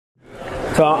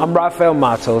So I'm Rafael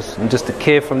Matos. I'm just a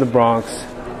kid from the Bronx.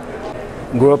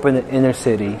 Grew up in the inner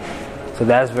city. So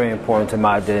that's very important to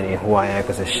my identity and who I am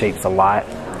because it shapes a lot.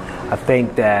 I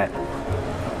think that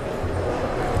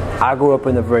I grew up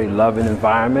in a very loving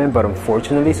environment, but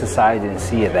unfortunately society didn't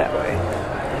see it that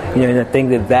way. You know, and I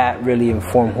think that that really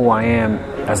informed who I am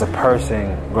as a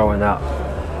person growing up.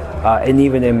 And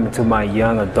even into my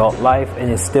young adult life, and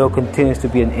it still continues to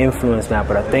be an influence now,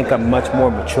 but I think I'm much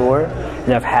more mature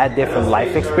and I've had different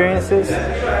life experiences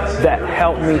that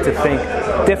help me to think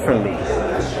differently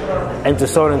and to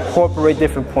sort of incorporate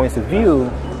different points of view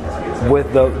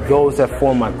with those that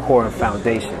form my core and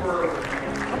foundation.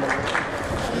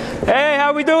 Hey,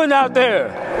 how we doing out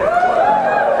there?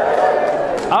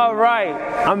 All right,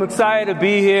 I'm excited to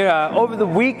be here. Over the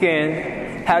weekend,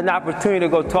 had an opportunity to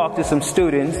go talk to some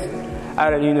students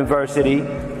out of the university,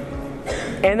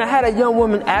 and I had a young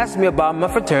woman ask me about my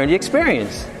fraternity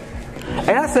experience, and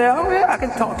I said, "Oh yeah, I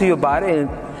can talk to you about it." And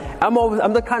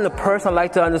I'm the kind of person I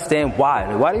like to understand why.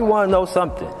 Like, why do you want to know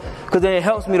something? Because then it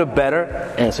helps me to better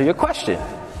answer your question.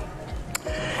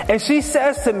 And she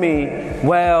says to me,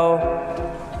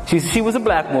 well, she was a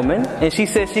black woman, and she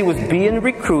said she was being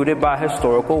recruited by a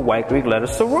historical white Greek letter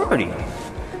sorority.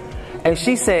 And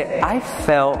she said, I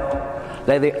felt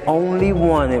like they only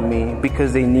wanted me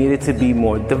because they needed to be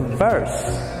more diverse.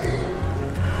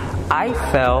 I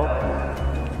felt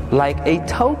like a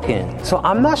token. So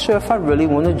I'm not sure if I really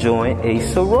want to join a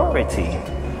sorority.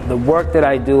 The work that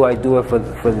I do it for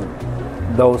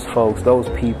those folks, those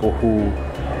people who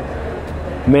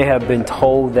may have been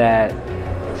told that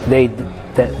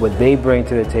what they bring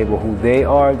to the table, who they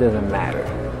are, doesn't matter.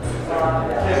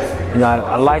 You know,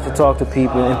 I like to talk to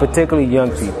people, and particularly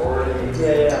young people.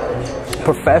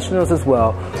 Professionals as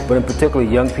well, but in particular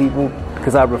young people,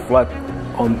 because I reflect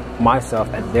on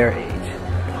myself at their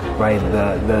age, right?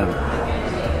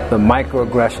 The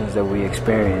microaggressions that we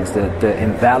experience, the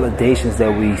invalidations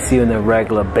that we see on a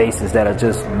regular basis that are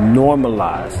just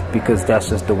normalized because that's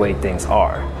just the way things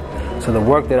are. So the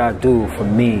work that I do for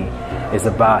me is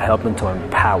about helping to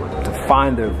empower them, to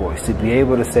find their voice, to be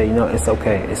able to say, you know, it's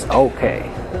okay, it's okay.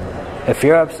 If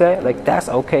you're upset, like, that's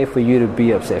okay for you to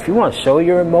be upset. If you want to show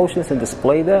your emotions and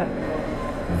display that,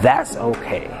 that's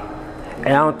okay. And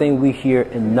I don't think we hear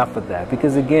enough of that,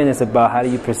 because again, it's about how do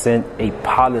you present a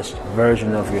polished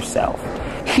version of yourself.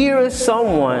 Here is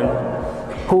someone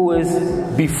who is,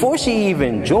 before she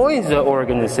even joins the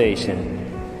organization,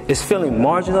 is feeling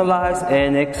marginalized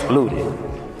and excluded.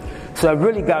 So that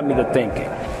really got me to thinking.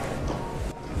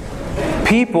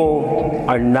 People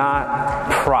are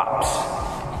not props.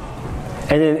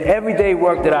 And in everyday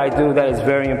work that I do, that is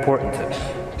very important to me.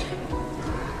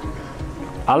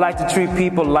 I like to treat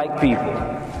people like people.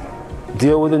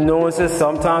 Deal with the nuances.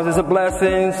 Sometimes it's a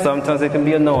blessing, sometimes it can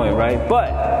be annoying, right?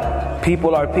 But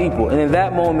people are people. And in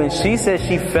that moment, she said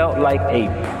she felt like a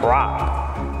prop.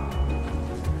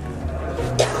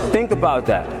 Think about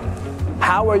that.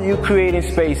 How are you creating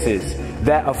spaces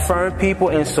that affirm people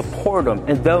and support them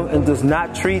and does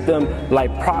not treat them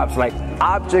like props, like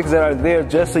objects that are there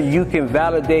just so you can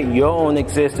validate your own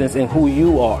existence and who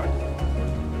you are?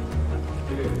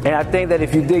 And I think that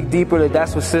if you dig deeper,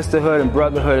 that's what sisterhood and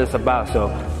brotherhood is about. So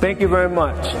thank you very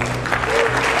much.